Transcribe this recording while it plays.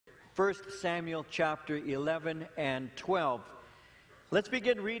1 Samuel chapter 11 and 12. Let's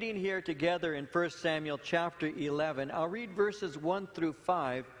begin reading here together in 1 Samuel chapter 11. I'll read verses 1 through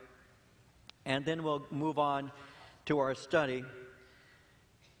 5, and then we'll move on to our study.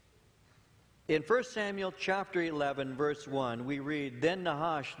 In 1 Samuel chapter 11, verse 1, we read, Then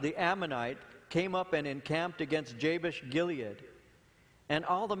Nahash the Ammonite came up and encamped against Jabesh Gilead. And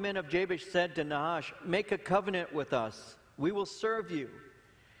all the men of Jabesh said to Nahash, Make a covenant with us, we will serve you.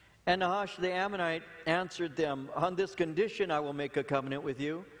 And Nahash the Ammonite answered them, On this condition I will make a covenant with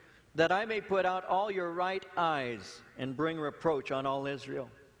you, that I may put out all your right eyes and bring reproach on all Israel.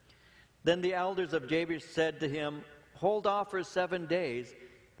 Then the elders of Jabesh said to him, Hold off for 7 days,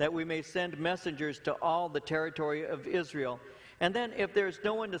 that we may send messengers to all the territory of Israel. And then if there is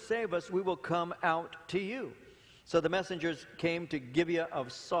no one to save us, we will come out to you. So the messengers came to Gibeah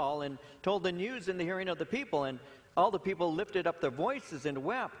of Saul and told the news in the hearing of the people, and all the people lifted up their voices and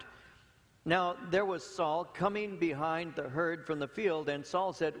wept. Now there was Saul coming behind the herd from the field, and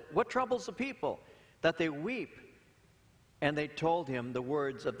Saul said, What troubles the people, that they weep? And they told him the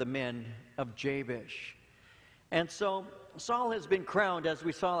words of the men of Jabesh. And so Saul has been crowned, as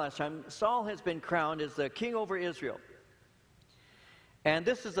we saw last time, Saul has been crowned as the king over Israel. And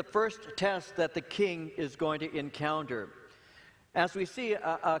this is the first test that the king is going to encounter. As we see,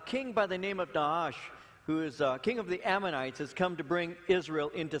 a king by the name of Nahash, who is king of the Ammonites, has come to bring Israel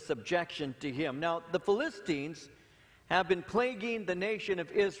into subjection to him. Now, the Philistines have been plaguing the nation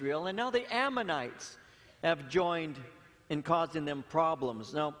of Israel, and now the Ammonites have joined in causing them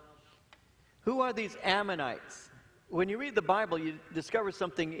problems. Now, who are these Ammonites? When you read the Bible, you discover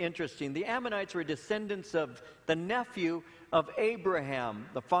something interesting. The Ammonites were descendants of the nephew of Abraham,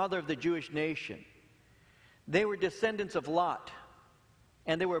 the father of the Jewish nation. They were descendants of Lot.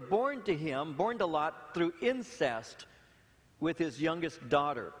 And they were born to Lot through incest with his youngest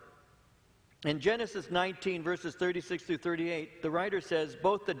daughter. In Genesis 19, verses 36 through 38, the writer says,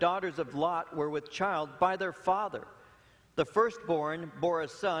 Both the daughters of Lot were with child by their father. The firstborn bore a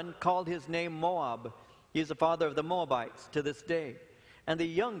son, called his name Moab. He is the father of the Moabites to this day. And the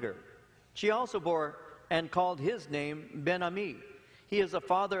younger, she also bore and called his name Ben-Ami. He is the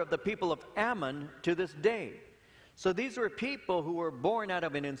father of the people of Ammon to this day. So these were people who were born out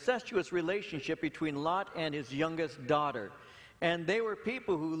of an incestuous relationship between Lot and his youngest daughter. And they were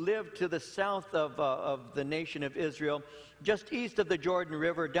people who lived to the south of the nation of Israel, just east of the Jordan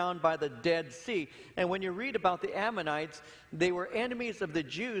River, down by the Dead Sea. And when you read about the Ammonites, they were enemies of the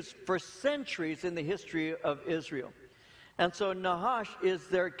Jews for centuries in the history of Israel. And so Nahash is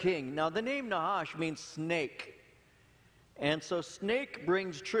their king. Now the name Nahash means snake. And so snake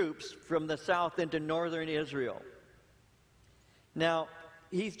brings troops from the south into northern Israel. Now,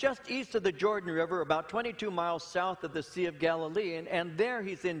 he's just east of the Jordan River, about 22 miles south of the Sea of Galilee, and there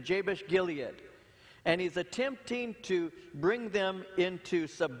he's in Jabesh Gilead. And he's attempting to bring them into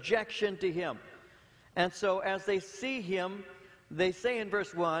subjection to him. And so as they see him, they say in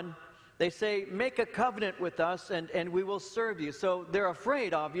verse 1, they say, Make a covenant with us, and we will serve you. So they're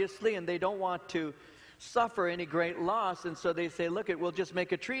afraid, obviously, and they don't want to suffer any great loss. And so they say, Look, we'll just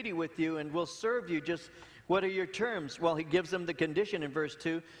make a treaty with you, and we'll serve you. Just what are your terms? Well, he gives them the condition in verse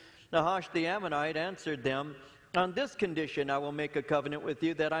 2. Nahash the Ammonite answered them, On this condition I will make a covenant with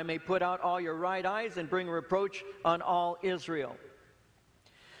you, that I may put out all your right eyes and bring reproach on all Israel.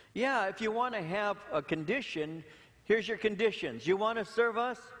 Yeah, if you want to have a condition, here's your conditions. You want to serve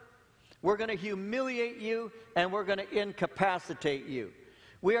us? We're going to humiliate you, and we're going to incapacitate you.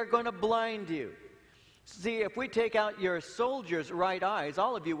 We are going to blind you. See, if we take out your soldiers' right eyes,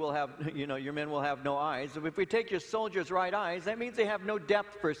 all of you will have, your men will have no eyes. If we take your soldiers' right eyes, that means they have no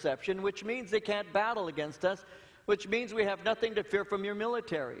depth perception, which means they can't battle against us, which means we have nothing to fear from your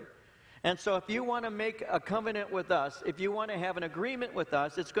military. And so if you want to make a covenant with us, if you want to have an agreement with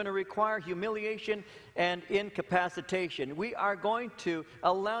us, it's going to require humiliation and incapacitation. We are going to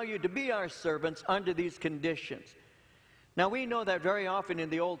allow you to be our servants under these conditions. Now, we know that very often in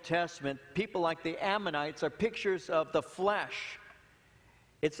the Old Testament, people like the Ammonites are pictures of the flesh.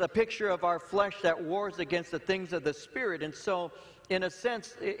 It's a picture of our flesh that wars against the things of the Spirit. And so, in a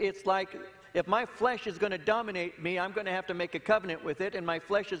sense, it's like if my flesh is going to dominate me, I'm going to have to make a covenant with it, and my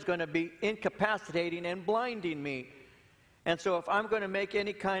flesh is going to be incapacitating and blinding me. And so if I'm going to make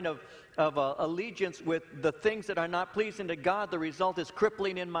any kind of allegiance with the things that are not pleasing to God, the result is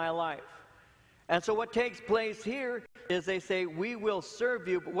crippling in my life. And so what takes place here is they say, we will serve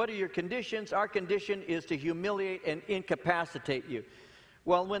you, but what are your conditions? Our condition is to humiliate and incapacitate you.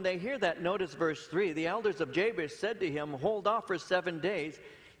 Well, when they hear that, notice verse 3, the elders of Jabesh said to him, Hold off for 7 days,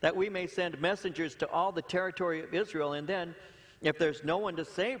 that we may send messengers to all the territory of Israel, and then If there's no one to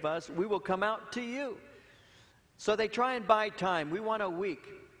save us, we will come out to you. So they try and buy time. We want a week.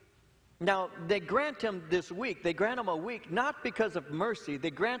 Now, they grant him this week. They grant him a week, not because of mercy. They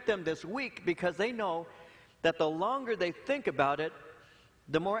grant them this week because they know that the longer they think about it,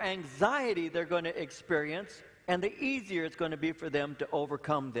 the more anxiety they're going to experience, and the easier it's going to be for them to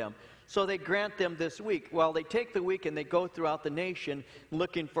overcome them. So they grant them this week. Well, they take the week and they go throughout the nation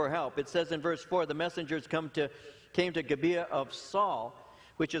looking for help. It says in verse 4, the messengers came to Gibeah of Saul,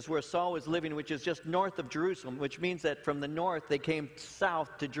 which is where Saul was living, which is just north of Jerusalem, which means that from the north they came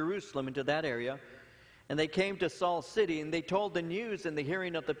south to Jerusalem, into that area. And they came to Saul's city, and they told the news in the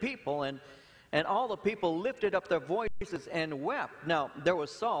hearing of the people, and all the people lifted up their voices and wept. Now, there was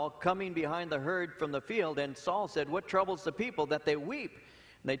Saul coming behind the herd from the field, and Saul said, "What troubles the people that they weep?"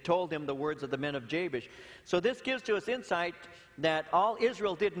 And they told him the words of the men of Jabesh. So this gives to us insight that all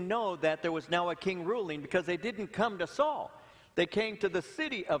Israel didn't know that there was now a king ruling, because they didn't come to Saul. They came to the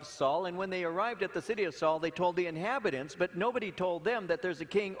city of Saul, and when they arrived at the city of Saul, they told the inhabitants, but nobody told them that there's a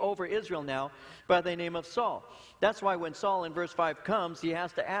king over Israel now by the name of Saul. That's why when Saul in verse 5 comes, he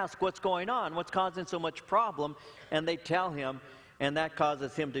has to ask, what's going on? What's causing so much problem? And they tell him, and that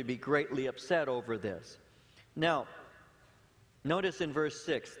causes him to be greatly upset over this. Now, notice in verse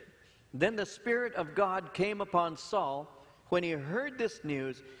 6, then the Spirit of God came upon Saul when he heard this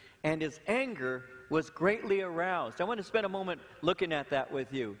news, and his anger was greatly aroused. I want to spend a moment looking at that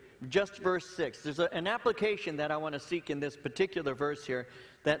with you. Just verse 6. There's an application that I want to seek in this particular verse here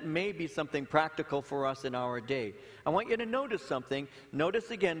that may be something practical for us in our day. I want you to notice something.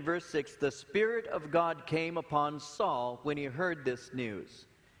 Notice again verse 6. The Spirit of God came upon Saul when he heard this news,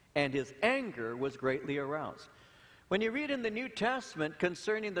 and his anger was greatly aroused. When you read in the New Testament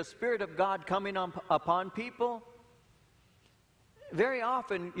concerning the Spirit of God coming upon people, very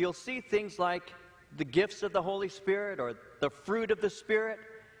often you'll see things like the gifts of the Holy Spirit or the fruit of the Spirit.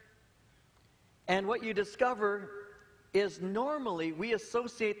 And what you discover is normally we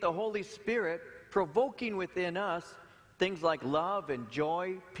associate the Holy Spirit provoking within us things like love and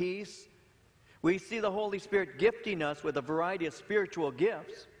joy, peace. We see the Holy Spirit gifting us with a variety of spiritual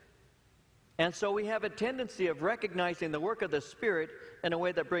gifts. And so we have a tendency of recognizing the work of the Spirit in a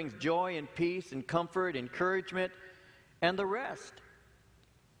way that brings joy and peace and comfort, encouragement, and the rest.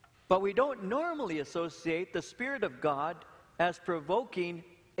 But we don't normally associate the Spirit of God as provoking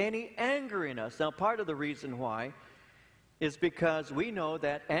any anger in us. Now, part of the reason why is because we know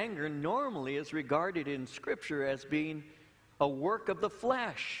that anger normally is regarded in Scripture as being a work of the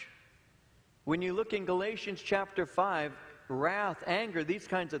flesh. When you look in Galatians chapter 5, wrath, anger, these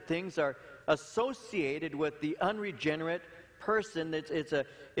kinds of things are associated with the unregenerate person.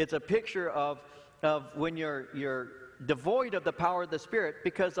 It's a picture of when you're devoid of the power of the Spirit,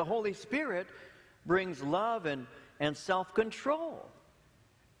 because the Holy Spirit brings love and self-control.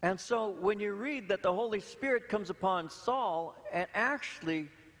 And so when you read that the Holy Spirit comes upon Saul and actually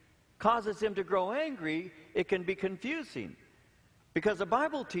causes him to grow angry, it can be confusing. Because the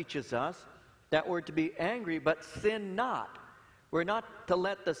Bible teaches us that we're to be angry but sin not. We're not to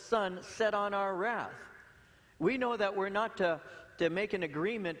let the sun set on our wrath. We know that we're not to make an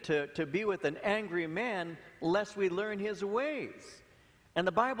agreement to be with an angry man lest we learn his ways. And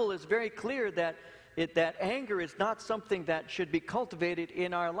the Bible is very clear that anger is not something that should be cultivated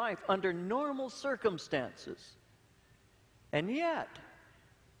in our life under normal circumstances. And yet,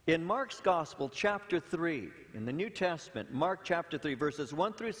 in Mark's Gospel, chapter 3, in the New Testament, Mark chapter 3, verses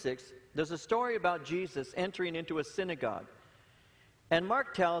 1 through 6, there's a story about Jesus entering into a synagogue. And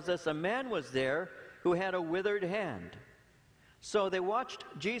Mark tells us a man was there who had a withered hand. So they watched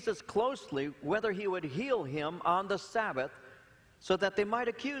Jesus closely whether he would heal him on the Sabbath so that they might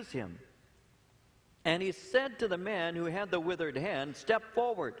accuse him. And he said to the man who had the withered hand, "Step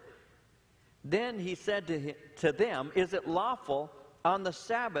forward." Then he said to them, "Is it lawful on the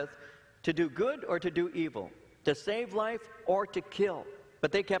Sabbath to do good or to do evil, to save life or to kill?"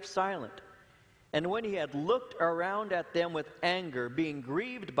 But they kept silent. And when he had looked around at them with anger, being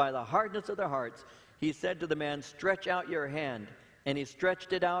grieved by the hardness of their hearts, he said to the man, "Stretch out your hand." And he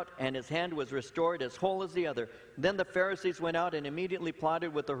stretched it out, and his hand was restored as whole as the other. Then the Pharisees went out and immediately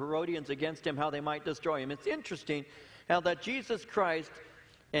plotted with the Herodians against him, how they might destroy him. It's interesting how that Jesus Christ,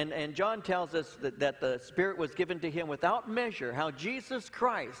 and John tells us that the Spirit was given to him without measure, how Jesus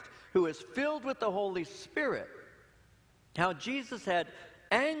Christ, who is filled with the Holy Spirit, how Jesus had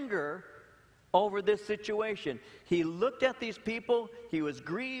anger over this situation. He looked at these people, he was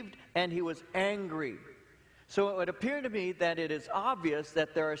grieved, and he was angry. So it would appear to me that it is obvious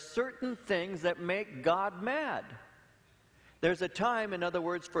that there are certain things that make God mad. There's a time, in other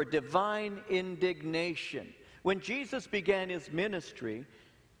words, for divine indignation. When Jesus began his ministry,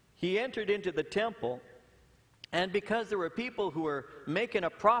 he entered into the temple, and because there were people who were making a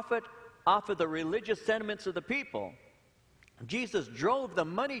profit off of the religious sentiments of the people, Jesus drove the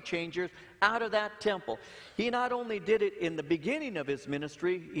money changers out of that temple. He not only did it in the beginning of his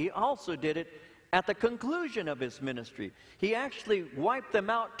ministry, he also did it at the conclusion of his ministry. He actually wiped them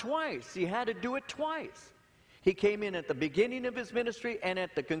out twice. He had to do it twice. He came in at the beginning of his ministry, and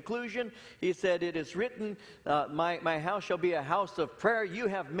at the conclusion, he said, "It is written, my house shall be a house of prayer. You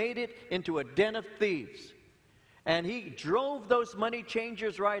have made it into a den of thieves." And he drove those money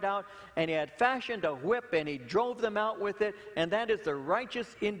changers right out, and he had fashioned a whip, and he drove them out with it. And that is the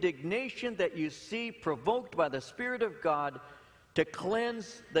righteous indignation that you see provoked by the Spirit of God to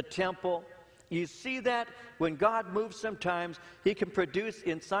cleanse the temple. You see that when God moves sometimes, he can produce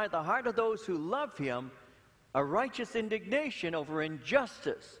inside the heart of those who love him a righteous indignation over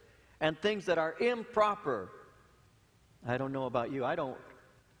injustice and things that are improper. I don't know about you. I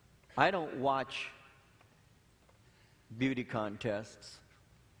don't watch beauty contests.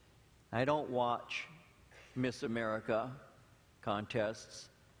 I don't watch Miss America contests.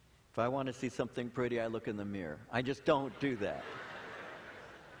 If I want to see something pretty, I look in the mirror. I just don't do that.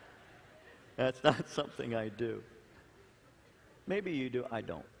 That's not something I do. Maybe you do. I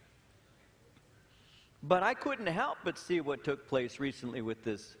don't. But I couldn't help but see what took place recently with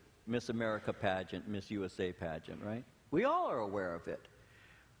this Miss America pageant, Miss USA pageant, right? We all are aware of it.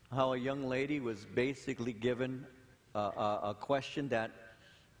 How a young lady was basically given a question that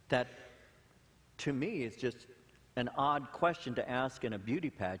to me is just an odd question to ask in a beauty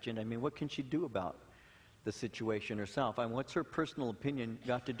pageant. I mean, what can she do about the situation herself? I mean, what's her personal opinion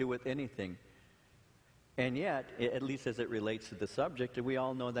got to do with anything? And yet, at least as it relates to the subject, we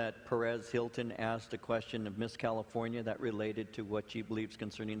all know that Perez Hilton asked a question of Miss California that related to what she believes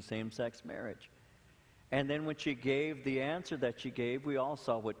concerning same-sex marriage. And then when she gave the answer that she gave, we all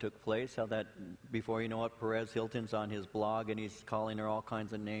saw what took place, how that, before you know it, Perez Hilton's on his blog and he's calling her all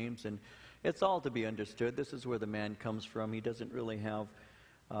kinds of names. And it's all to be understood. This is where the man comes from. He doesn't really have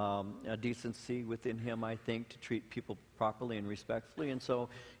a decency within him, I think, to treat people properly and respectfully. And so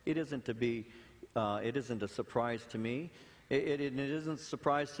it isn't a surprise to me. It isn't a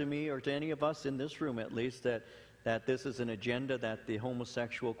surprise to me or to any of us in this room, at least, that this is an agenda that the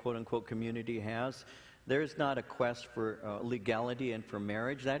homosexual, quote-unquote, community has. There is not a quest for legality and for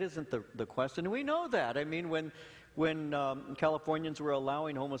marriage. That isn't the question. And we know that. I mean, when Californians were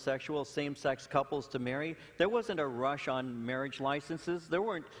allowing homosexual same-sex couples to marry, there wasn't a rush on marriage licenses. There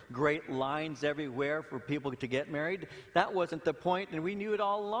weren't great lines everywhere for people to get married. That wasn't the point, and we knew it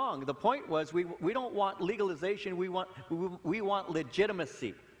all along. The point was we don't want legalization. We want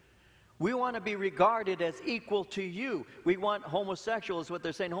legitimacy. We want to be regarded as equal to you. We want homosexuals, what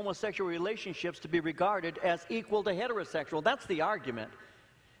they're saying, homosexual relationships to be regarded as equal to heterosexual. That's the argument.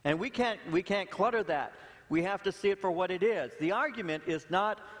 And we can't clutter that. We have to see it for what it is. The argument is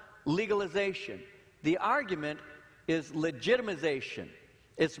not legalization. The argument is legitimization.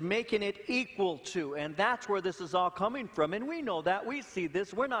 It's making it equal to. And that's where this is all coming from. And we know that. We see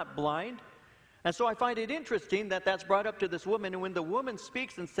this. We're not blind. And so I find it interesting that that's brought up to this woman, and when the woman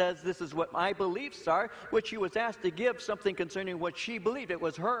speaks and says, "This is what my beliefs are," which she was asked to give something concerning what she believed. It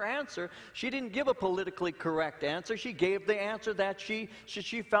was her answer. She didn't give a politically correct answer. She gave the answer that she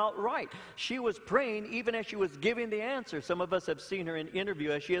felt right. She was praying even as she was giving the answer. Some of us have seen her in interview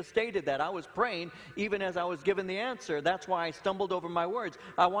as she has stated that. I was praying even as I was giving the answer. That's why I stumbled over my words.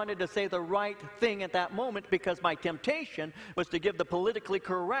 I wanted to say the right thing at that moment because my temptation was to give the politically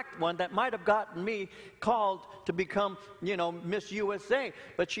correct one that might have gotten me called to become, Miss USA.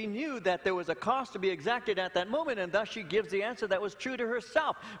 But she knew that there was a cost to be exacted at that moment, and thus she gives the answer that was true to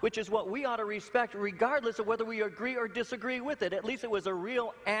herself, which is what we ought to respect regardless of whether we agree or disagree with it. At least it was a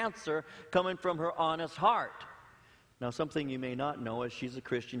real answer coming from her honest heart. Now, something you may not know, as she's a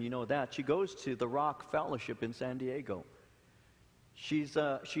Christian, you know that. She goes to the Rock Fellowship in San Diego. She's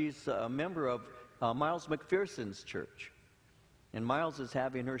a member of Miles McPherson's church. And Miles is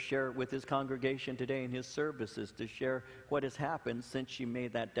having her share with his congregation today in his services to share what has happened since she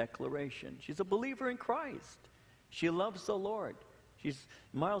made that declaration. She's a believer in Christ. She loves the Lord.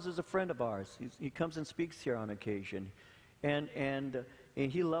 Miles is a friend of ours. He comes and speaks here on occasion. And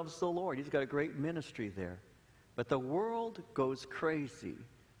he loves the Lord. He's got a great ministry there. But the world goes crazy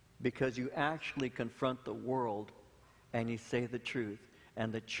because you actually confront the world and you say the truth.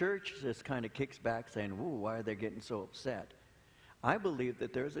 And the church just kind of kicks back saying, "Ooh, why are they getting so upset?" I believe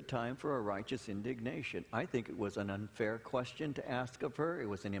that there's a time for a righteous indignation. I think it was an unfair question to ask of her. It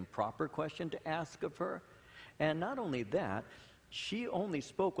was an improper question to ask of her. And not only that, she only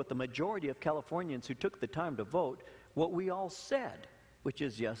spoke what the majority of Californians who took the time to vote, what we all said, which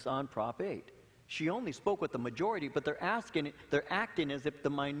is yes on Prop 8. She only spoke with the majority, but they're acting as if the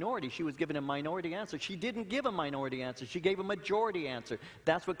minority, she was given a minority answer. She didn't give a minority answer. She gave a majority answer.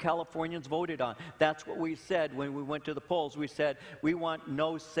 That's what Californians voted on. That's what we said when we went to the polls. We said we want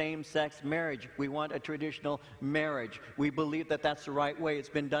no same-sex marriage. We want a traditional marriage. We believe that that's the right way. It's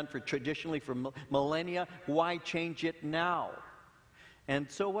been done traditionally for millennia. Why change it now? And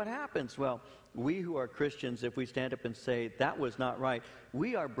so what happens? Well, we who are Christians, if we stand up and say that was not right,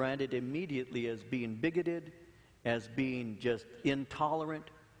 we are branded immediately as being bigoted, as being just intolerant.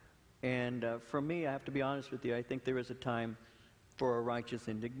 And for me, I have to be honest with you, I think there is a time for a righteous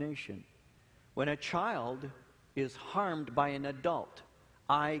indignation. When a child is harmed by an adult,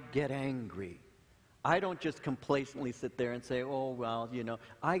 I get angry. I don't just complacently sit there and say, oh, well, you know,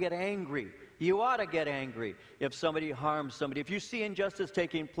 I get angry. You ought to get angry if somebody harms somebody. If you see injustice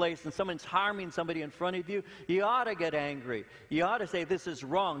taking place and someone's harming somebody in front of you, you ought to get angry. You ought to say, this is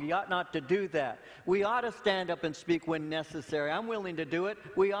wrong. You ought not to do that. We ought to stand up and speak when necessary. I'm willing to do it.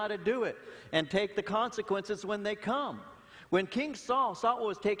 We ought to do it and take the consequences when they come. When King Saul saw what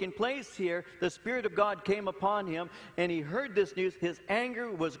was taking place here, the Spirit of God came upon him, and he heard this news. His anger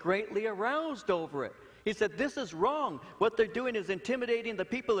was greatly aroused over it. He said, this is wrong. What they're doing is intimidating the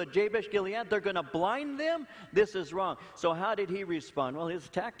people of Jabesh Gilead. They're going to blind them. This is wrong. So how did he respond? Well, his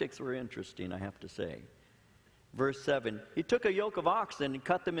tactics were interesting, I have to say. Verse 7, he took a yoke of oxen and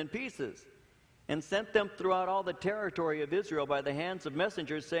cut them in pieces and sent them throughout all the territory of Israel by the hands of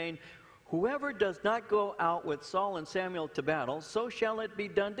messengers, saying, whoever does not go out with Saul and Samuel to battle, so shall it be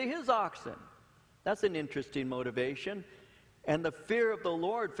done to his oxen. That's an interesting motivation. And the fear of the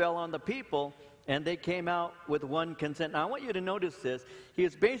Lord fell on the people, and they came out with one consent. Now, I want you to notice this. He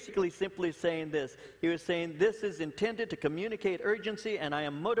is basically simply saying this. He was saying, this is intended to communicate urgency, and I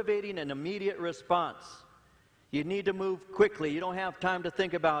am motivating an immediate response. You need to move quickly. You don't have time to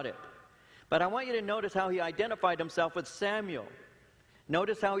think about it. But I want you to notice how he identified himself with Samuel.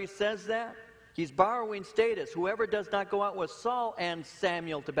 Notice how he says that? He's borrowing status. Whoever does not go out with Saul and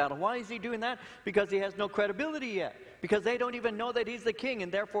Samuel to battle. Why is he doing that? Because he has no credibility yet. Because they don't even know that he's the king. And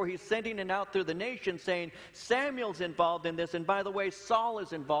therefore he's sending it out through the nation saying, Samuel's involved in this. And by the way, Saul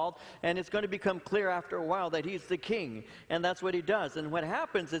is involved. And it's going to become clear after a while that he's the king. And that's what he does. And what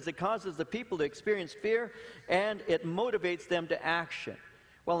happens is it causes the people to experience fear. And it motivates them to action.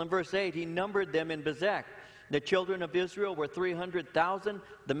 Well, in verse 8, he numbered them in Bezek. The children of Israel were 300,000,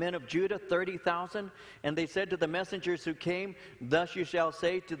 the men of Judah 30,000. And they said to the messengers who came, thus you shall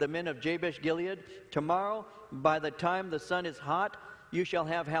say to the men of Jabesh Gilead, tomorrow by the time the sun is hot, you shall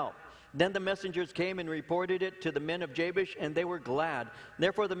have help. Then the messengers came and reported it to the men of Jabesh, and they were glad.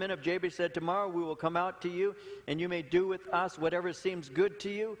 Therefore the men of Jabesh said, tomorrow we will come out to you, and you may do with us whatever seems good to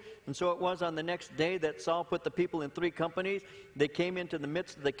you. And so it was on the next day that Saul put the people in 3 companies. They came into the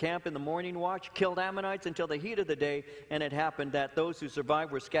midst of the camp in the morning watch, killed Ammonites until the heat of the day, and it happened that those who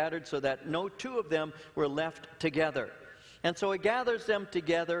survived were scattered, so that no 2 of them were left together. And so he gathers them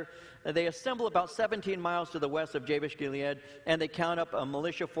together. They assemble about 17 miles to the west of Jabesh Gilead, and they count up a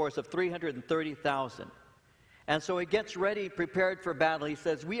militia force of 330,000. And so he gets ready, prepared for battle. He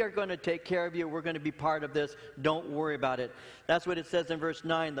says, we are going to take care of you. We're going to be part of this. Don't worry about it. That's what it says in verse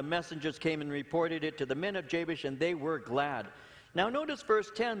 9. The messengers came and reported it to the men of Jabesh, and they were glad. Now notice verse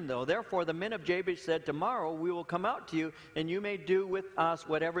 10, though. Therefore the men of Jabesh said, tomorrow we will come out to you, and you may do with us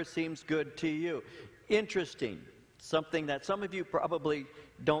whatever seems good to you. Interesting. Something that some of you probably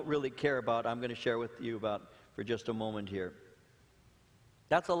don't really care about, I'm going to share with you about for just a moment here.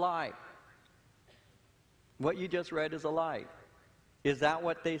 That's a lie. What you just read is a lie. Is that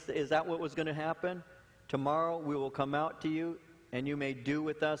what was going to happen? Tomorrow we will come out to you, and you may do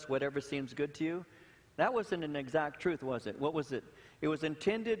with us whatever seems good to you. That wasn't an exact truth, was it? What was it? It was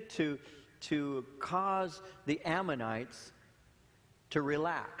intended to cause the Ammonites to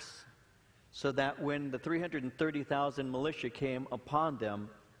relax, so that when the 330,000 militia came upon them,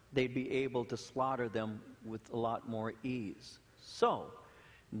 they'd be able to slaughter them with a lot more ease. So,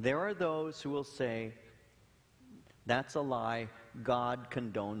 there are those who will say, that's a lie, God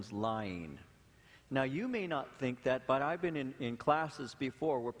condones lying. Now, you may not think that, but I've been in classes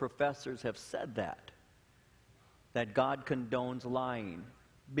before where professors have said that God condones lying.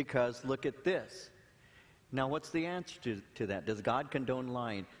 Because look at this. Now, what's the answer to that? Does God condone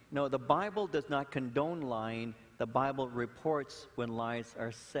lying? No, the Bible does not condone lying. The Bible reports when lies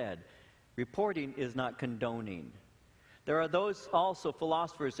are said. Reporting is not condoning. There are those also,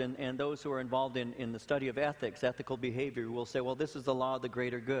 philosophers and those who are involved in the study of ethics, ethical behavior, who will say, well, this is the law of the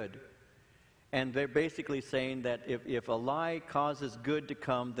greater good. And they're basically saying that if a lie causes good to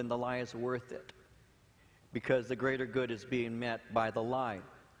come, then the lie is worth it, because the greater good is being met by the lie.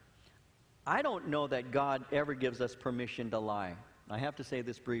 I don't know that God ever gives us permission to lie. I have to say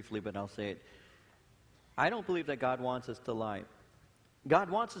this briefly, but I'll say it. I don't believe that God wants us to lie. God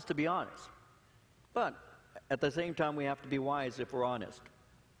wants us to be honest. But at the same time, we have to be wise if we're honest.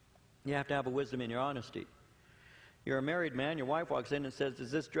 You have to have a wisdom in your honesty. You're a married man, your wife walks in and says,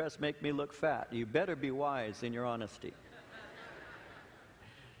 "Does this dress make me look fat?" You better be wise in your honesty,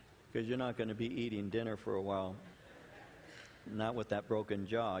 because you're not going to be eating dinner for a while. Not with that broken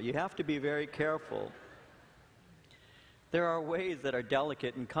jaw. You have to be very careful. There are ways that are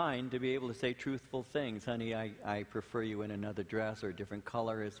delicate and kind to be able to say truthful things. "Honey, I prefer you in another dress or a different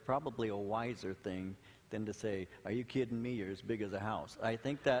color." Is probably a wiser thing than to say, "Are you kidding me? You're as big as a house." I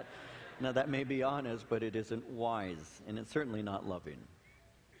think that, now that may be honest, but it isn't wise, and it's certainly not loving.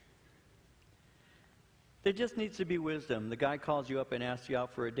 There just needs to be wisdom. The guy calls you up and asks you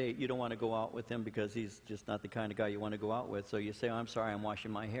out for a date. You don't want to go out with him because he's just not the kind of guy you want to go out with. So you say, "I'm sorry, I'm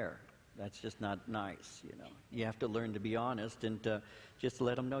washing my hair." That's just not nice, you know. You have to learn to be honest and just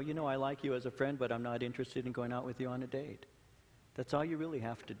let him know, "I like you as a friend, but I'm not interested in going out with you on a date." That's all you really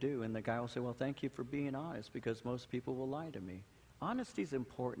have to do. And the guy will say, "Well, thank you for being honest, because most people will lie to me." Honesty is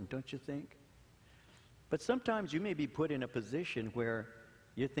important, don't you think? But sometimes you may be put in a position where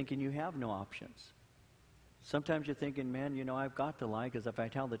you're thinking you have no options. Sometimes you're thinking, "Man, I've got to lie, because if I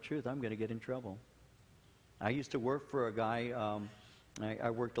tell the truth, I'm going to get in trouble." I used to work for a guy. I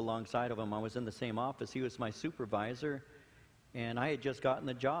worked alongside of him. I was in the same office. He was my supervisor, and I had just gotten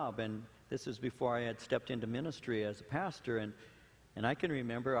the job. And this is before I had stepped into ministry as a pastor. And I can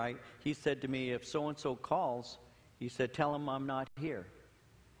remember, he said to me, "If so-and-so calls," he said, "tell him I'm not here."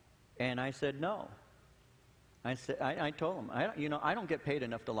 And I said, "No." I told him, I don't get paid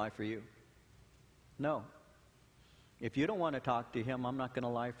enough to lie for you. No. If you don't want to talk to him, I'm not going to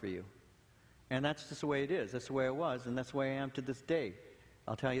lie for you. And that's just the way it is. That's the way it was, and that's the way I am to this day.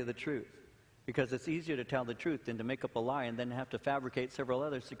 I'll tell you the truth. Because it's easier to tell the truth than to make up a lie and then have to fabricate several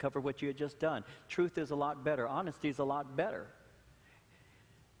others to cover what you had just done. Truth is a lot better. Honesty is a lot better.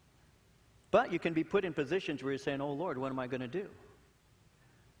 But you can be put in positions where you're saying, "Oh, Lord, what am I going to do?"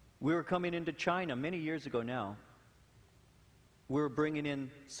 We were coming into China many years ago now. We were bringing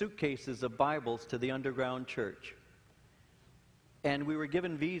in suitcases of Bibles to the underground church. And we were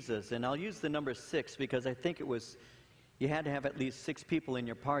given visas, and I'll use the number 6 because I think you had to have at least 6 people in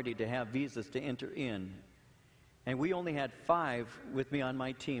your party to have visas to enter in. And we only had 5 with me on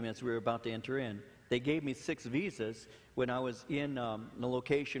my team as we were about to enter in. They gave me 6 visas when I was in the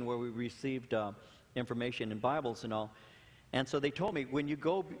location where we received information and Bibles and all. And so they told me, when you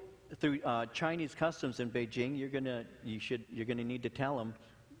go through Chinese customs in Beijing, you're gonna need to tell them,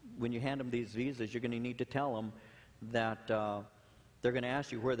 when you hand them these visas, you're gonna need to tell them that they're going to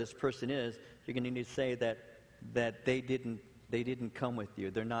ask you where this person is. You're going to need to say that they didn't come with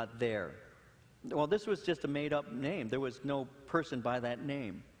you. They're not there. Well, this was just a made-up name. There was no person by that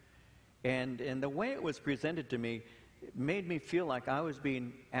name. And the way it was presented to me, it made me feel like I was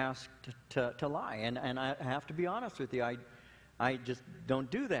being asked to lie. And I have to be honest with you, I just don't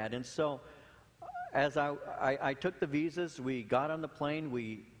do that. And so as I took the visas, we got on the plane,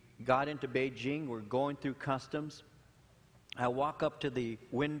 we got into Beijing, we're going through customs. I walk up to the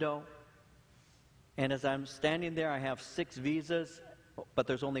window, and as I'm standing there, I have 6 visas, but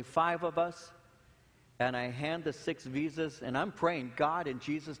there's only 5 of us. And I hand the 6 visas, and I'm praying, "God, in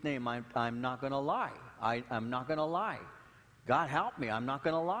Jesus' name, I'm not going to lie. I'm not going to lie. God, help me. I'm not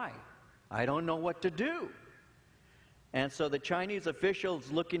going to lie. I don't know what to do." And so the Chinese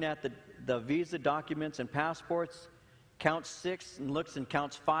officials, looking at the visa documents and passports, counts 6 and looks and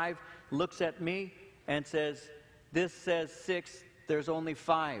counts 5, looks at me and says, "This says 6, there's only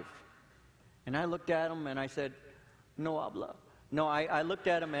 5. And I looked at him and I said, "No habla." No, I looked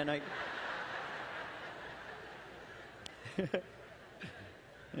at him and I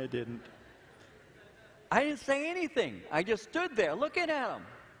didn't. I didn't say anything. I just stood there looking at him.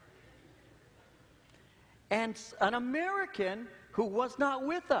 And an American who was not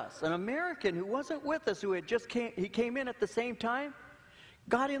with us, an American who wasn't with us, who had just came in at the same time,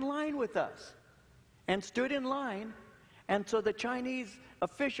 got in line with us and stood in line. And so the Chinese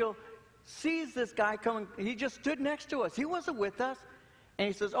official sees this guy coming. He just stood next to us. He wasn't with us. And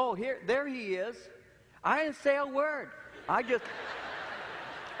he says, "Oh, there he is." I didn't say a word. I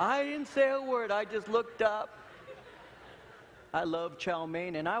didn't say a word. I just looked up. I love chow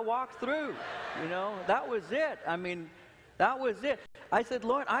mein, and I walked through. That was it. I mean, That was it. I said,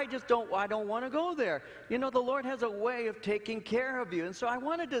 Lord, I don't want to go there. You know, the Lord has a way of taking care of you. And so I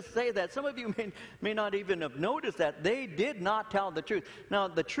wanted to say that. Some of you may not even have noticed that. They did not tell the truth. Now,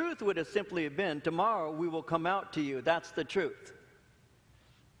 the truth would have simply been, tomorrow we will come out to you. That's the truth.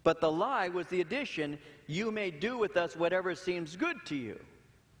 But the lie was the addition, you may do with us whatever seems good to you.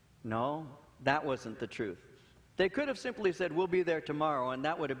 No, that wasn't the truth. They could have simply said, we'll be there tomorrow, and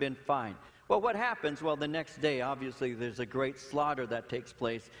that would have been fine. Well, what happens? Well, the next day, obviously, there's a great slaughter that takes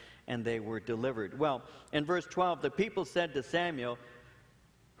place, and they were delivered. Well, in verse 12, the people said to Samuel,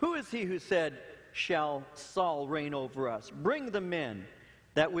 who is he who said, shall Saul reign over us? Bring the men,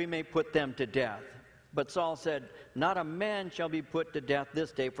 that we may put them to death. But Saul said, not a man shall be put to death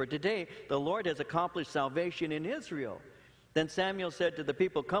this day, for today the Lord has accomplished salvation in Israel. Then Samuel said to the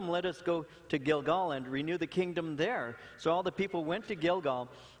people, come, let us go to Gilgal and renew the kingdom there. So all the people went to Gilgal,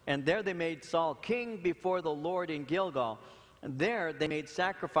 and there they made Saul king before the Lord in Gilgal. And there they made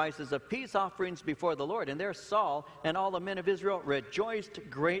sacrifices of peace offerings before the Lord. And there Saul and all the men of Israel rejoiced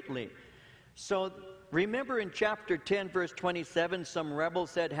greatly. So remember in chapter 10, verse 27, some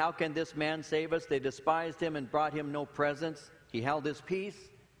rebels said, how can this man save us? They despised him and brought him no presents. He held his peace.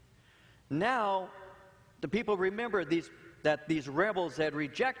 Now the people remember that these rebels had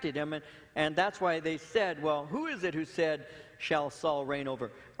rejected him, and that's why they said, well, who is it who said, shall Saul reign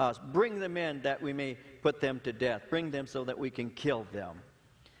over us? Bring them in that we may put them to death. Bring them so that we can kill them.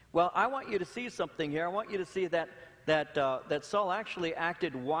 Well, I want you to see something here. I want you to see that Saul actually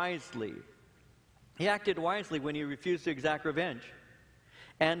acted wisely. He acted wisely when he refused to exact revenge.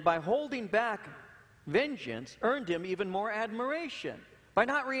 And by holding back vengeance, earned him even more admiration. By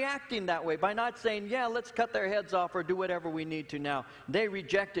not reacting that way, by not saying, yeah, let's cut their heads off or do whatever we need to now. They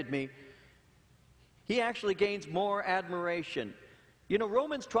rejected me. He actually gains more admiration. You know,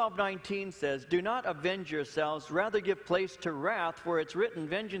 Romans 12:19 says, do not avenge yourselves, rather give place to wrath, for it's written,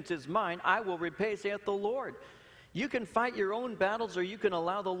 vengeance is mine, I will repay, saith the Lord. You can fight your own battles, or you can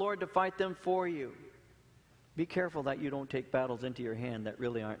allow the Lord to fight them for you. Be careful that you don't take battles into your hand that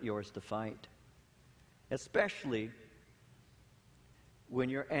really aren't yours to fight. Especially when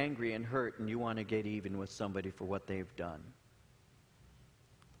you're angry and hurt and you want to get even with somebody for what they've done.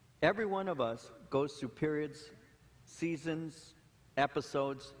 Every one of us goes through periods, seasons,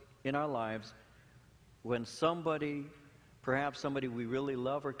 episodes in our lives when somebody, perhaps somebody we really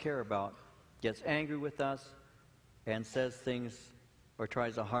love or care about, gets angry with us and says things or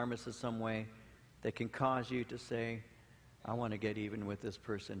tries to harm us in some way that can cause you to say, I want to get even with this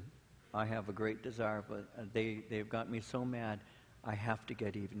person. I have a great desire, but they've got me so mad, I have to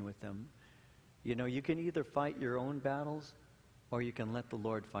get even with them. You know, you can either fight your own battles or you can let the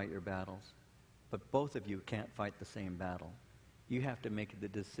Lord fight your battles. But both of you can't fight the same battle. You have to make the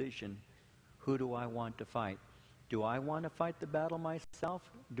decision, who do I want to fight? Do I want to fight the battle myself?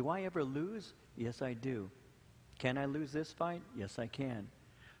 Do I ever lose? Yes, I do. Can I lose this fight? Yes, I can.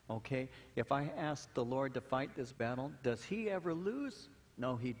 Okay, if I ask the Lord to fight this battle, does he ever lose?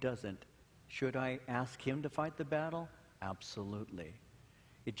 No, he doesn't. Should I ask him to fight the battle? Absolutely.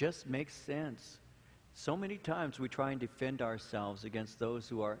 It just makes sense. So many times we try and defend ourselves against those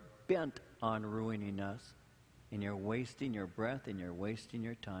who are bent on ruining us, and you're wasting your breath and you're wasting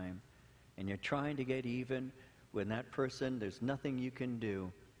your time, and you're trying to get even with that person. There's nothing you can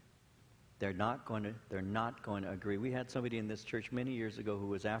do. They're not going to agree. We had somebody in this church many years ago who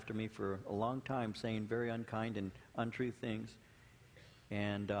was after me for a long time, saying very unkind and untrue things.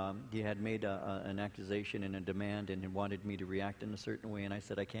 And he had made an accusation and a demand and wanted me to react in a certain way. And I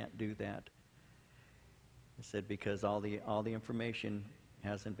said, I can't do that. I said, because all the information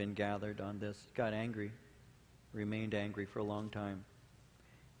hasn't been gathered on this. Got angry, remained angry for a long time.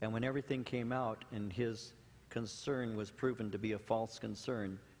 And when everything came out and his concern was proven to be a false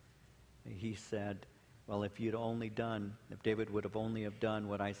concern, he said, well, if David would have only have done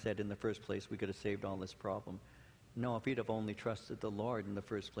what I said in the first place, we could have saved all this problem. No, if he'd have only trusted the Lord in the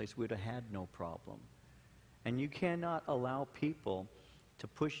first place, we'd have had no problem. And you cannot allow people to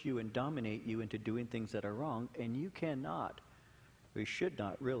push you and dominate you into doing things that are wrong, and you cannot, or you should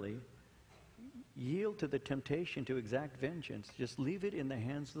not really, yield to the temptation to exact vengeance. Just leave it in the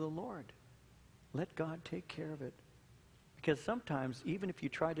hands of the Lord. Let God take care of it. Because sometimes, even if you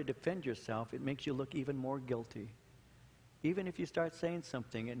try to defend yourself, it makes you look even more guilty. Even if you start saying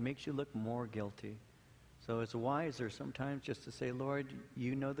something, it makes you look more guilty. So it's wiser sometimes just to say, Lord,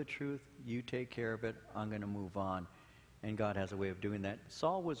 you know the truth, you take care of it, I'm going to move on. And God has a way of doing that.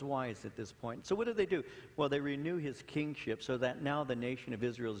 Saul was wise at this point. So what did they do? Well, they renew his kingship so that now the nation of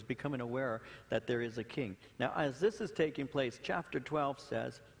Israel is becoming aware that there is a king. Now, as this is taking place, chapter 12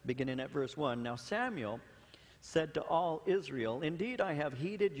 says, beginning at verse 1, now Samuel said to all Israel, "Indeed, I have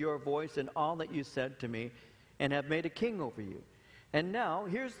heeded your voice in all that you said to me, and have made a king over you. And now,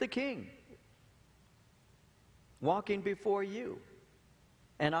 here's the king, walking before you.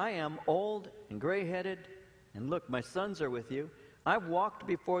 And I am old and gray-headed, and look, my sons are with you. I've walked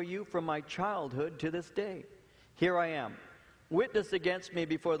before you from my childhood to this day. Here I am. Witness against me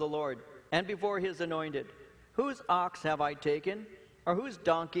before the Lord, and before his anointed. Whose ox have I taken? Or whose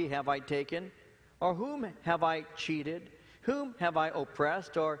donkey have I taken? Or whom have I cheated? Whom have I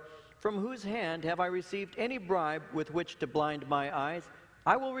oppressed? Or from whose hand have I received any bribe with which to blind my eyes?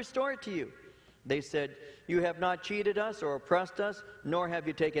 I will restore it to you." They said, "You have not cheated us or oppressed us, nor have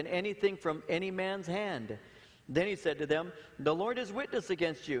you taken anything from any man's hand." Then he said to them, "The Lord is witness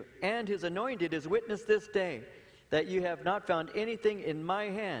against you, and his anointed is witness this day, that you have not found anything in my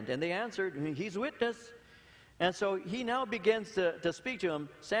hand." And they answered, "He's witness." And so he now begins to speak to him.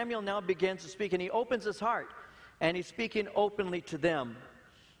 Samuel now begins to speak, and he opens his heart, and he's speaking openly to them.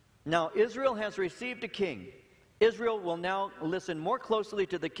 Now, Israel has received a king. Israel will now listen more closely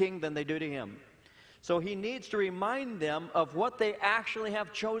to the king than they do to him. So he needs to remind them of what they actually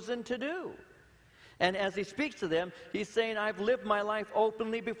have chosen to do. And as he speaks to them, he's saying, "I've lived my life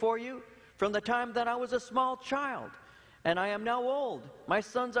openly before you from the time that I was a small child. And I am now old. My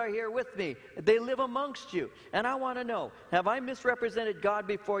sons are here with me. They live amongst you. And I want to know, have I misrepresented God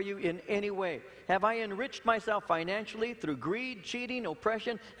before you in any way? Have I enriched myself financially through greed, cheating,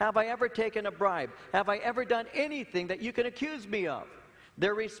 oppression? Have I ever taken a bribe? Have I ever done anything that you can accuse me of?"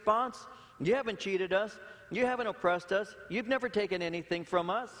 Their response, "You haven't cheated us. You haven't oppressed us. You've never taken anything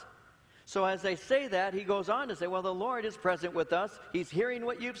from us." So as they say that, he goes on to say, "Well, the Lord is present with us. He's hearing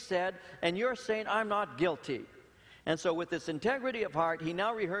what you've said, and you're saying I'm not guilty." And so with this integrity of heart, he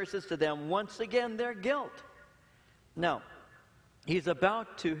now rehearses to them once again their guilt. Now, he's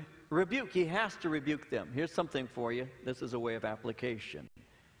about to rebuke. He has to rebuke them. Here's something for you. This is a way of application.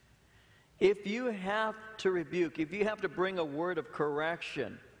 If you have to rebuke, if you have to bring a word of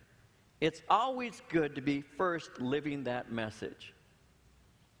correction, it's always good to be first living that message.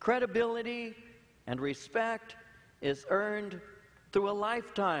 Credibility and respect is earned through a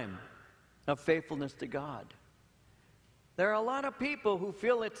lifetime of faithfulness to God. There are a lot of people who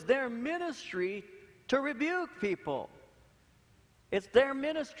feel it's their ministry to rebuke people. It's their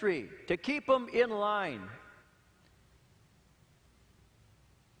ministry to keep them in line.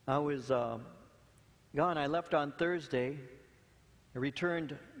 I was gone. I left on Thursday. I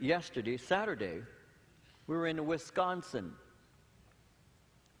returned yesterday, Saturday. We were in Wisconsin.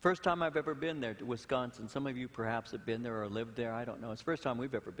 First time I've ever been there to Wisconsin. Some of you perhaps have been there or lived there. I don't know. It's the first time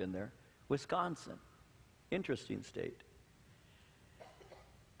we've ever been there. Wisconsin. Interesting state.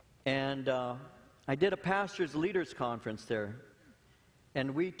 And I did a pastor's leaders conference there.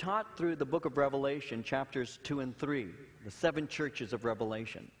 And we taught through the book of Revelation, chapters 2 and 3, the 7 churches of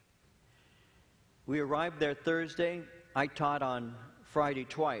Revelation. We arrived there Thursday. I taught on Friday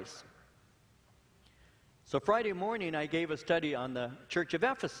twice. So Friday morning, I gave a study on the church of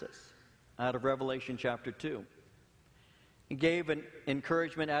Ephesus out of Revelation chapter 2. I gave an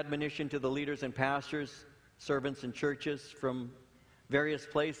encouragement, admonition to the leaders and pastors, servants and churches from various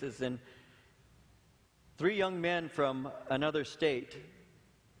places. And 3 young men from another state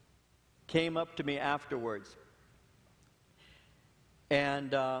came up to me afterwards.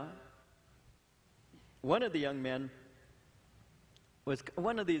 And one of the young men was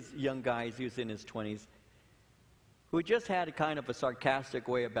one of these young guys, he was in his 20s, who just had a kind of a sarcastic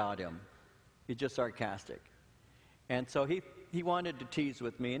way about him. He's just sarcastic. And so he wanted to tease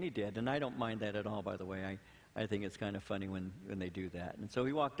with me, and he did. And I don't mind that at all, by the way. I think it's kind of funny when they do that. And so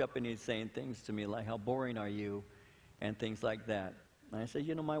he walked up and he's saying things to me like, "How boring are you?" and things like that. And I said,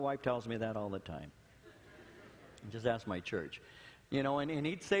 "You know, my wife tells me that all the time. Just ask my church." You know, and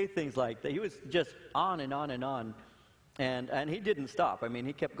he'd say things like that. He was just on and on and on. And he didn't stop. I mean,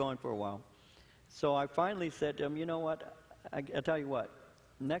 he kept going for a while. So I finally said to him, "You know what, I'll tell you what,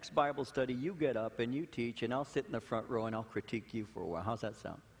 next Bible study, you get up and you teach, and I'll sit in the front row and I'll critique you for a while. How's that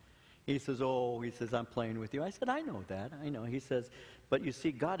sound?" He says, "Oh," he says, "I'm playing with you." I said, "I know that, I know." He says, "But you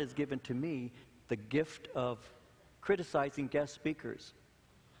see, God has given to me the gift of criticizing guest speakers."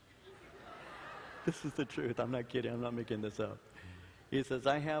 This is the truth. I'm not kidding. I'm not making this up. He says,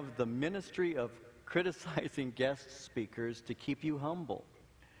 "I have the ministry of criticizing guest speakers to keep you humble."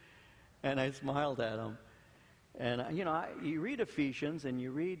 And I smiled at him. And, you know, you read Ephesians and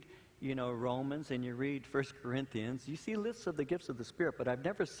you read, you know, Romans and you read 1 Corinthians. You see lists of the gifts of the Spirit, but I've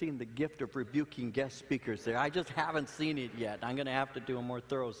never seen the gift of rebuking guest speakers there. I just haven't seen it yet. I'm going to have to do a more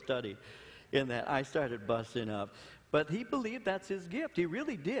thorough study in that. I started busting up. But he believed that's his gift. He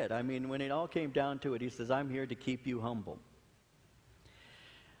really did. I mean, when it all came down to it, he says, I'm here to keep you humble.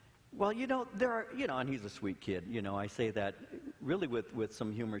 Well, there are, and he's a sweet kid. I say that really with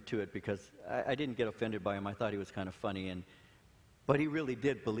some humor to it, because I didn't get offended by him. I thought he was kind of funny. But he really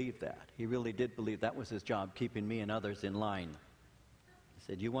did believe that. He really did believe that was his job, keeping me and others in line. He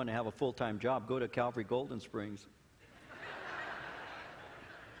said, you want to have a full-time job, go to Calvary Golden Springs.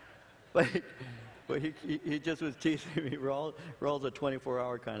 But he just was teasing me. Rawls a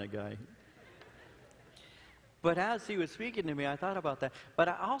 24-hour kind of guy. But as he was speaking to me, I thought about that. But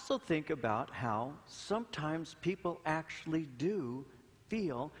I also think about how sometimes people actually do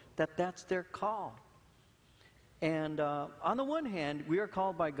feel that that's their call. And on the one hand, we are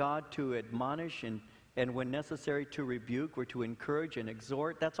called by God to admonish and when necessary to rebuke or to encourage and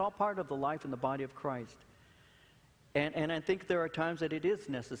exhort. That's all part of the life in the body of Christ. And I think there are times that it is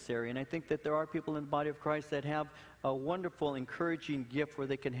necessary. And I think that there are people in the body of Christ that have a wonderful, encouraging gift where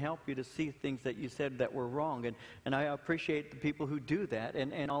they can help you to see things that you said that were wrong. And I appreciate the people who do that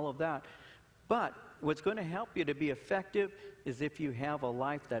and all of that. But what's going to help you to be effective is if you have a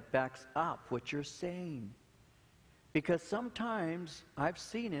life that backs up what you're saying. Because sometimes, I've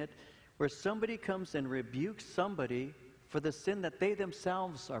seen it, where somebody comes and rebukes somebody for the sin that they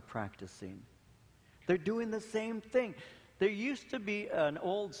themselves are practicing. They're doing the same thing. There used to be an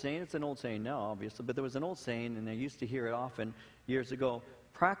old saying, it's an old saying now, obviously, but there was an old saying, and I used to hear it often years ago,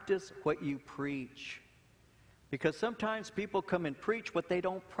 practice what you preach. Because sometimes people come and preach what they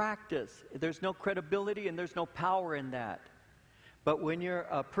don't practice. There's no credibility and there's no power in that. But when you're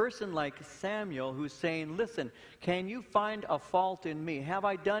a person like Samuel who's saying, listen, can you find a fault in me? Have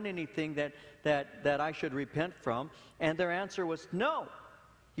I done anything that I should repent from? And their answer was no.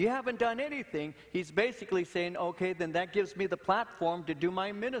 You haven't done anything. He's basically saying, okay, then that gives me the platform to do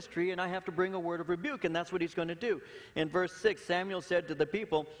my ministry, and I have to bring a word of rebuke, and that's what he's going to do. In verse 6, Samuel said to the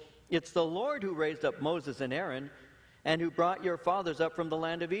people, it's the Lord who raised up Moses and Aaron, and who brought your fathers up from the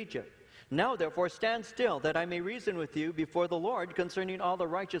land of Egypt. Now, therefore, stand still, that I may reason with you before the Lord concerning all the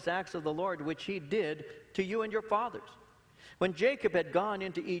righteous acts of the Lord, which he did to you and your fathers. When Jacob had gone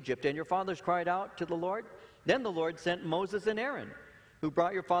into Egypt, and your fathers cried out to the Lord, then the Lord sent Moses and Aaron, who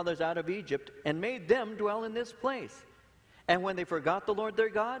brought your fathers out of Egypt, and made them dwell in this place. And when they forgot the Lord their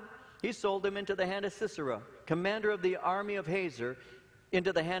God, he sold them into the hand of Sisera, commander of the army of Hazor,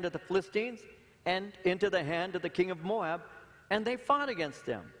 into the hand of the Philistines, and into the hand of the king of Moab, and they fought against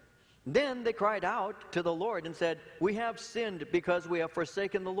them. Then they cried out to the Lord and said, we have sinned because we have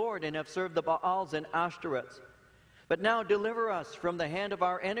forsaken the Lord and have served the Baals and Ashtoreths. But now deliver us from the hand of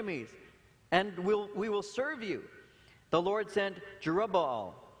our enemies, and we will serve you. The Lord sent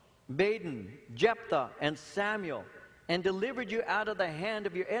Jerubbaal, Baden, Jephthah, and Samuel, and delivered you out of the hand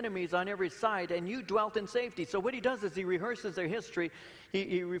of your enemies on every side, and you dwelt in safety. So what he does is he rehearses their history.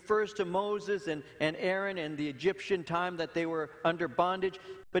 He refers to Moses and Aaron and the Egyptian time that they were under bondage,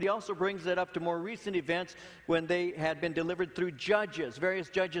 but he also brings it up to more recent events when they had been delivered through judges, various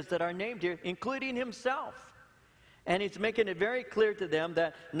judges that are named here, including himself. And he's making it very clear to them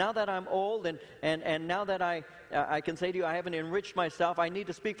that now that I'm old and now that I can say to you I haven't enriched myself, I need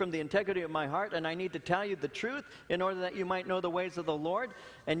to speak from the integrity of my heart, and I need to tell you the truth in order that you might know the ways of the Lord.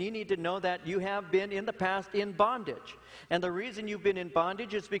 And you need to know that you have been in the past in bondage. And the reason you've been in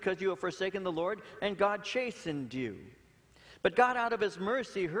bondage is because you have forsaken the Lord and God chastened you. But God, out of his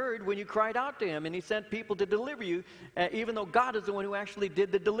mercy, heard when you cried out to him, and he sent people to deliver you, even though God is the one who actually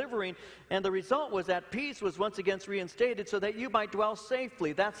did the delivering. And the result was that peace was once again reinstated so that you might dwell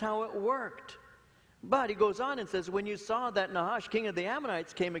safely. That's how it worked. But he goes on and says, when you saw that Nahash, king of the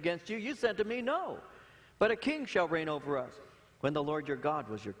Ammonites, came against you, you said to me, no, but a king shall reign over us, when the Lord your God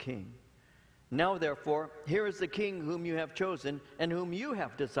was your king. Now, therefore, here is the king whom you have chosen and whom you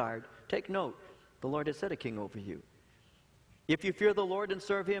have desired. Take note, the Lord has set a king over you. If you fear the Lord and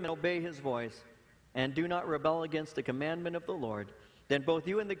serve him and obey his voice, and do not rebel against the commandment of the Lord, then both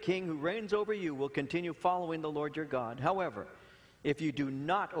you and the king who reigns over you will continue following the Lord your God. However, if you do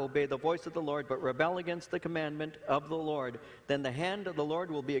not obey the voice of the Lord, but rebel against the commandment of the Lord, then the hand of the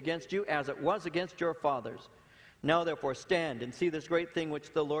Lord will be against you as it was against your fathers. Now therefore stand and see this great thing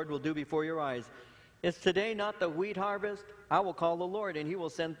which the Lord will do before your eyes. Is today not the wheat harvest? I will call the Lord, and he will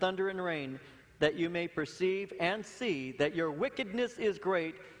send thunder and rain, that you may perceive and see that your wickedness is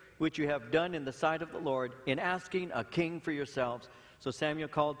great, which you have done in the sight of the Lord, in asking a king for yourselves. So Samuel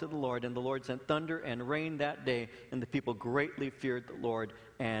called to the Lord, and the Lord sent thunder and rain that day, and the people greatly feared the Lord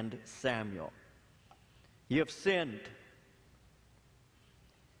and Samuel. You have sinned.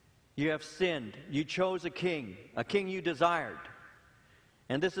 You have sinned. You chose a king you desired.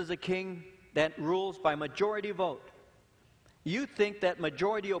 And this is a king that rules by majority vote. You think that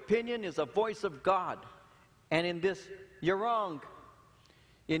majority opinion is a voice of God. And in this, you're wrong.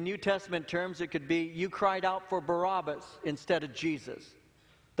 In New Testament terms, it could be you cried out for Barabbas instead of Jesus.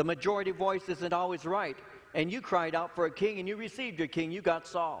 The majority voice isn't always right. And you cried out for a king and you received your king. You got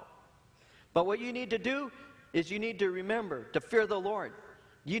Saul. But what you need to do is you need to remember to fear the Lord.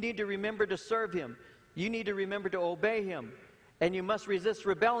 You need to remember to serve Him. You need to remember to obey Him. And you must resist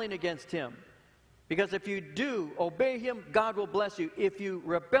rebelling against Him. Because if you do obey Him, God will bless you. If you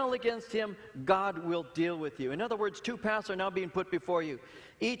rebel against Him, God will deal with you. In other words, two paths are now being put before you.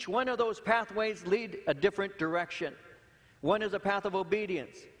 Each one of those pathways lead a different direction. One is a path of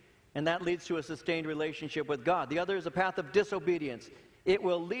obedience, and that leads to a sustained relationship with God. The other is a path of disobedience. It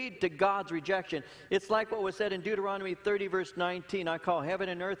will lead to God's rejection. It's like what was said in Deuteronomy 30, verse 19. I call heaven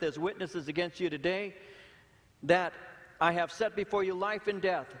and earth as witnesses against you today, that I have set before you life and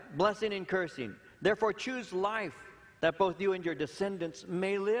death, blessing and cursing. Therefore choose life, that both you and your descendants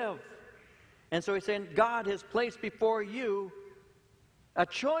may live. And so he's saying, God has placed before you a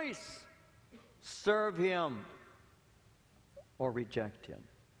choice. Serve Him or reject Him.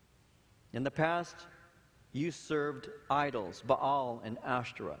 In the past, you served idols, Baal and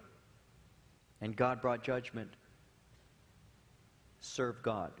Ashtoreth, and God brought judgment. Serve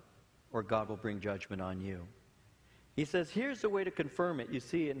God, or God will bring judgment on you. He says, here's the way to confirm it. You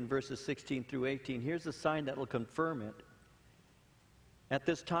see it in verses 16 through 18. Here's the sign that will confirm it. At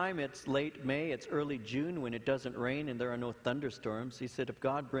this time, it's late May, it's early June when it doesn't rain and there are no thunderstorms. He said, if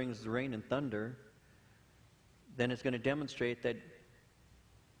God brings rain and thunder, then it's going to demonstrate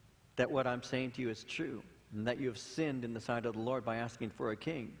that what I'm saying to you is true, and that you have sinned in the sight of the Lord by asking for a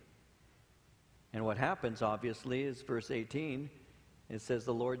king. And what happens, obviously, is verse 18. It says,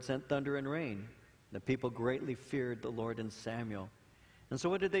 the Lord sent thunder and rain. The people greatly feared the Lord and Samuel. And so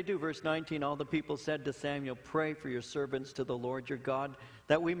what did they do? Verse 19, all the people said to Samuel, pray for your servants to the Lord your God,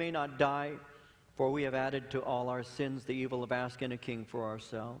 that we may not die, for we have added to all our sins the evil of asking a king for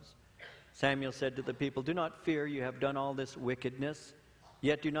ourselves. Samuel said to the people, do not fear, you have done all this wickedness.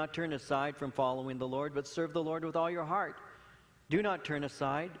 Yet do not turn aside from following the Lord, but serve the Lord with all your heart. Do not turn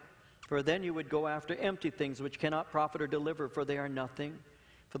aside, for then you would go after empty things which cannot profit or deliver, for they are nothing.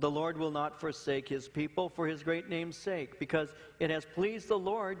 For the Lord will not forsake His people for His great name's sake, because it has pleased the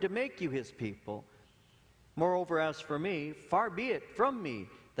Lord to make you His people. Moreover, as for me, far be it from me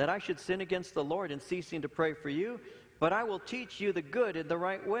that I should sin against the Lord in ceasing to pray for you, but I will teach you the good and the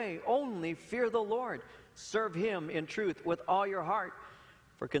right way. Only fear the Lord. Serve Him in truth with all your heart,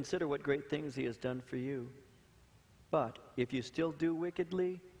 for consider what great things He has done for you. But if you still do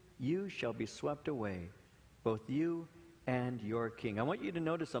wickedly, you shall be swept away, both you and your king. I want you to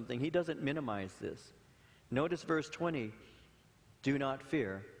notice something. He doesn't minimize this. Notice verse 20. Do not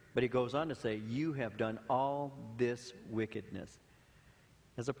fear. But he goes on to say, you have done all this wickedness.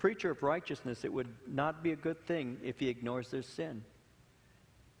 As a preacher of righteousness, it would not be a good thing if he ignores their sin.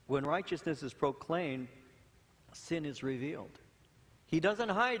 When righteousness is proclaimed, sin is revealed. He doesn't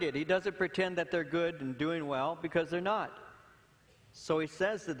hide it. He doesn't pretend that they're good and doing well, because they're not. So he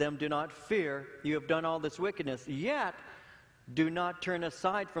says to them, do not fear, you have done all this wickedness, yet do not turn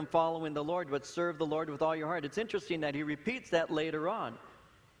aside from following the Lord, but serve the Lord with all your heart. It's interesting that he repeats that later on.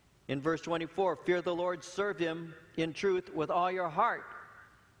 In verse 24, fear the Lord, serve Him in truth with all your heart.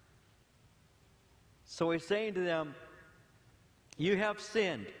 So he's saying to them, you have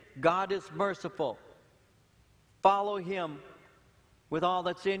sinned. God is merciful. Follow Him with all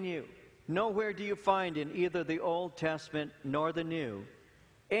that's in you. Nowhere do you find in either the Old Testament nor the New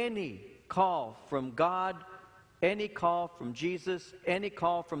any call from God, any call from Jesus, any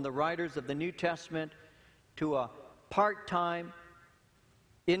call from the writers of the New Testament to a part-time,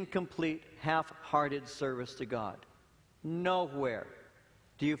 incomplete, half-hearted service to God. Nowhere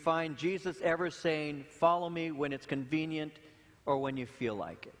do you find Jesus ever saying, follow me when it's convenient or when you feel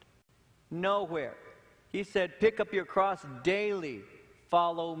like it. Nowhere. He said, pick up your cross daily.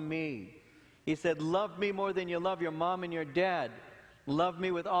 Follow me. He said, love me more than you love your mom and your dad. Love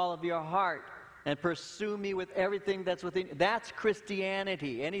me with all of your heart and pursue me with everything that's within. That's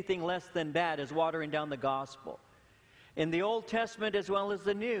Christianity. Anything less than that is watering down the gospel. In the Old Testament as well as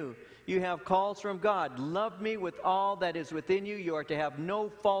the New, you have calls from God. Love me with all that is within you. You are to have no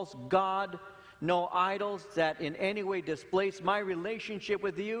false god, no idols that in any way displace my relationship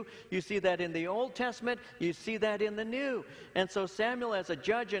with you. You see that in the Old Testament. You see that in the New. And so Samuel, as a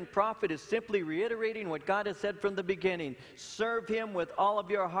judge and prophet, is simply reiterating what God has said from the beginning. Serve Him with all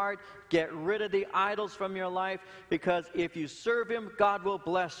of your heart. Get rid of the idols from your life, because if you serve Him, God will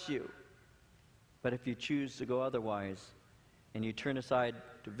bless you. But if you choose to go otherwise and you turn aside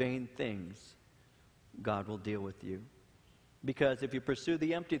to vain things, God will deal with you. Because if you pursue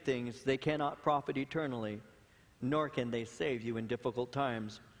the empty things, they cannot profit eternally, nor can they save you in difficult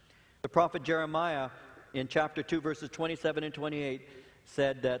times. The prophet Jeremiah, in chapter 2, verses 27 and 28,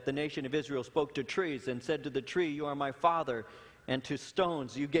 said that the nation of Israel spoke to trees and said to the tree, "You are my father," and to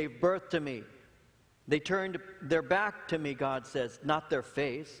stones, "You gave birth to me." They turned their back to me, God says, not their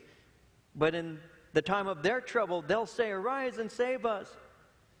face. But in the time of their trouble, they'll say, "Arise and save us."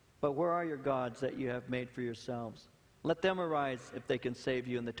 But where are your gods that you have made for yourselves? Let them arise if they can save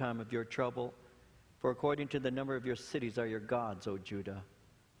you in the time of your trouble. For according to the number of your cities are your gods, O Judah.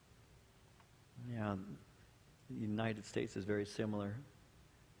 Yeah, the United States is very similar.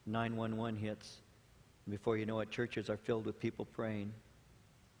 911 hits. Before you know it, churches are filled with people praying.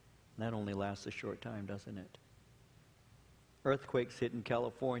 That only lasts a short time, doesn't it? Earthquakes hit in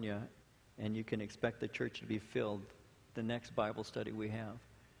California, and you can expect the church to be filled the next Bible study we have,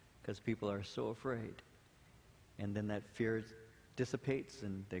 because people are so afraid. And then that fear dissipates,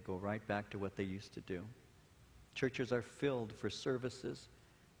 and they go right back to what they used to do. Churches are filled for services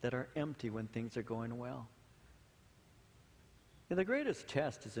that are empty when things are going well. And the greatest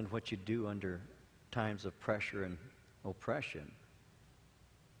test isn't what you do under times of pressure and oppression.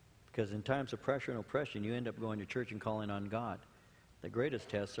 Because in times of pressure and oppression, you end up going to church and calling on God. The greatest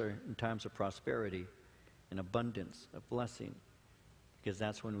tests are in times of prosperity and abundance, of blessing. Because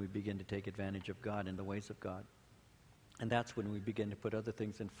that's when we begin to take advantage of God and the ways of God. And that's when we begin to put other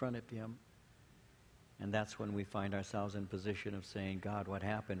things in front of Him. And that's when we find ourselves in position of saying, "God, what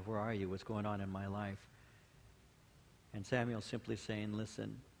happened? Where are you? What's going on in my life?" And Samuel's simply saying,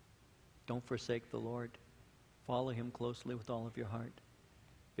 "Listen, don't forsake the Lord. Follow Him closely with all of your heart.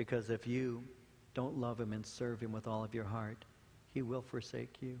 Because if you don't love Him and serve Him with all of your heart, He will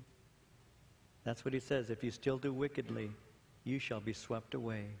forsake you." That's what He says. "If you still do wickedly, you shall be swept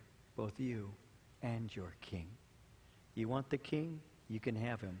away, both you and your king." You want the king? You can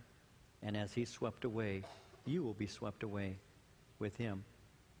have him. And as he's swept away, you will be swept away with him.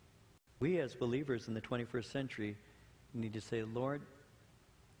 We as believers in the 21st century need to say, "Lord,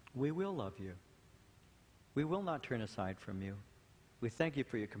 we will love you. We will not turn aside from you. We thank you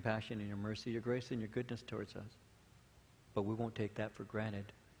for your compassion and your mercy, your grace and your goodness towards us. But we won't take that for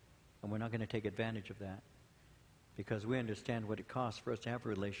granted. And we're not going to take advantage of that. Because we understand what it costs for us to have a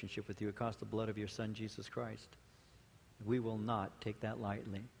relationship with you. It costs the blood of your Son, Jesus Christ. We will not take that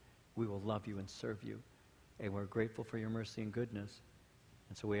lightly. We will love you and serve you. And we're grateful for your mercy and goodness.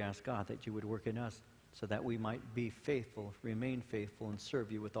 And so we ask God that you would work in us so that we might be faithful, remain faithful, and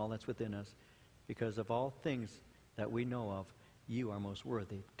serve you with all that's within us. Because of all things that we know of, you are most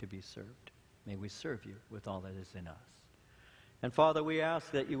worthy to be served. May we serve you with all that is in us. And Father, we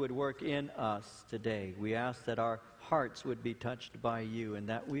ask that you would work in us today. We ask that our hearts would be touched by you and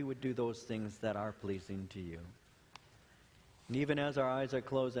that we would do those things that are pleasing to you. And even as our eyes are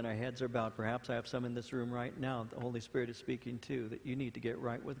closed and our heads are bowed, perhaps I have some in this room right now the Holy Spirit is speaking to, that you need to get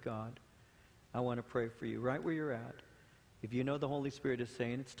right with God. I want to pray for you right where you're at. If you know the Holy Spirit is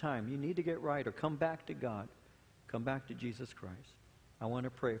saying it's time, you need to get right or come back to God. Come back to Jesus Christ. I want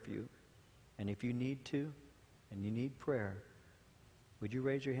to pray for you. And if you need to and you need prayer, would you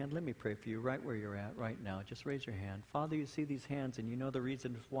raise your hand? Let me pray for you right where you're at right now. Just raise your hand. Father, you see these hands and you know the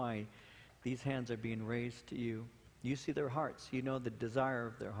reasons why these hands are being raised to you. You see their hearts. You know the desire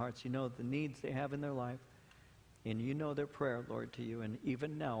of their hearts. You know the needs they have in their life. And you know their prayer, Lord, to you. And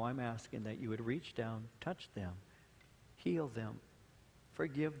even now I'm asking that you would reach down, touch them, heal them,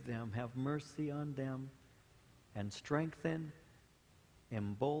 forgive them, have mercy on them, and strengthen,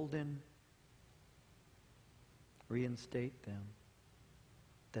 embolden, reinstate them,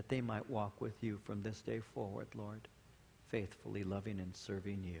 that they might walk with you from this day forward, Lord, faithfully loving and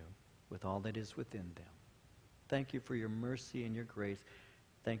serving you with all that is within them. Thank you for your mercy and your grace.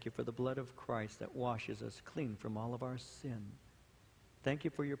 Thank you for the blood of Christ that washes us clean from all of our sin. Thank you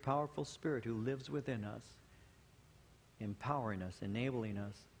for your powerful Spirit who lives within us, empowering us, enabling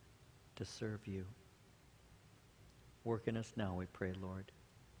us to serve you. Work in us now, we pray, Lord,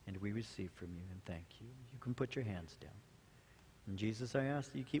 and we receive from you and thank you. You can put your hands down. And Jesus, I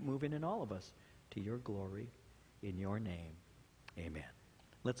ask that you keep moving in all of us to your glory, in your name. Amen.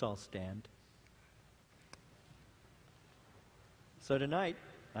 Let's all stand. So tonight,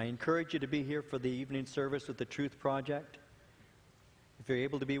 I encourage you to be here for the evening service with the Truth Project. If you're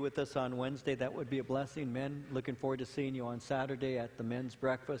able to be with us on Wednesday, that would be a blessing. Men, looking forward to seeing you on Saturday at the men's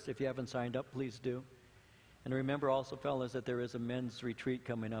breakfast. If you haven't signed up, please do. And remember also, fellas, that there is a men's retreat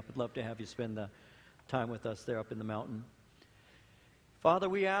coming up. I'd love to have you spend the time with us there up in the mountain. Father,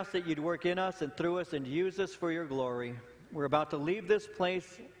 we ask that you'd work in us and through us and use us for your glory. we're about to leave this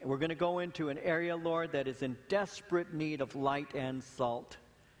place. We're going to go into an area, Lord, that is in desperate need of light and salt.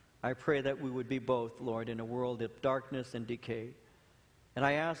 I pray that we would be both, Lord, in a world of darkness and decay. And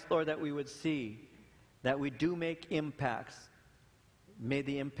I ask, Lord, that we would see that we do make impacts. May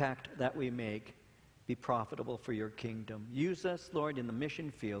the impact that we make be profitable for your kingdom. Use us, Lord, in the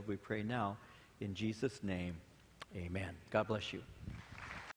mission field, we pray now. In Jesus' name, amen. God bless you.